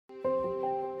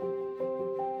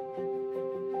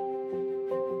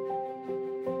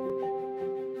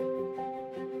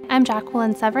I'm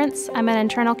Jacqueline Severance. I'm an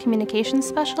internal communications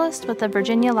specialist with the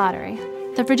Virginia Lottery.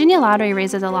 The Virginia Lottery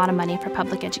raises a lot of money for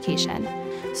public education,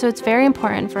 so it's very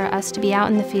important for us to be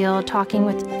out in the field talking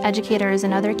with educators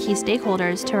and other key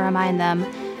stakeholders to remind them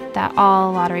that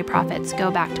all lottery profits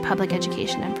go back to public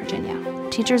education in Virginia.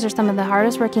 Teachers are some of the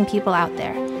hardest working people out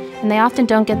there, and they often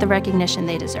don't get the recognition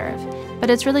they deserve. But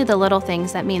it's really the little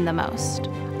things that mean the most.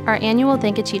 Our annual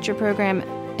Thank a Teacher program,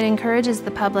 it encourages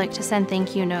the public to send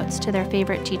thank you notes to their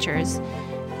favorite teachers.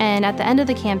 And at the end of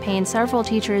the campaign, several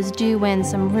teachers do win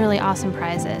some really awesome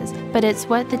prizes. But it's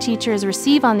what the teachers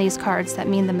receive on these cards that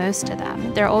mean the most to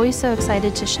them. They're always so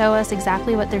excited to show us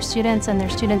exactly what their students and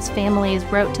their students' families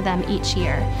wrote to them each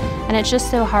year. And it's just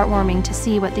so heartwarming to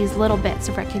see what these little bits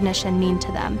of recognition mean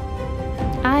to them.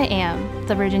 I am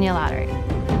the Virginia Lottery.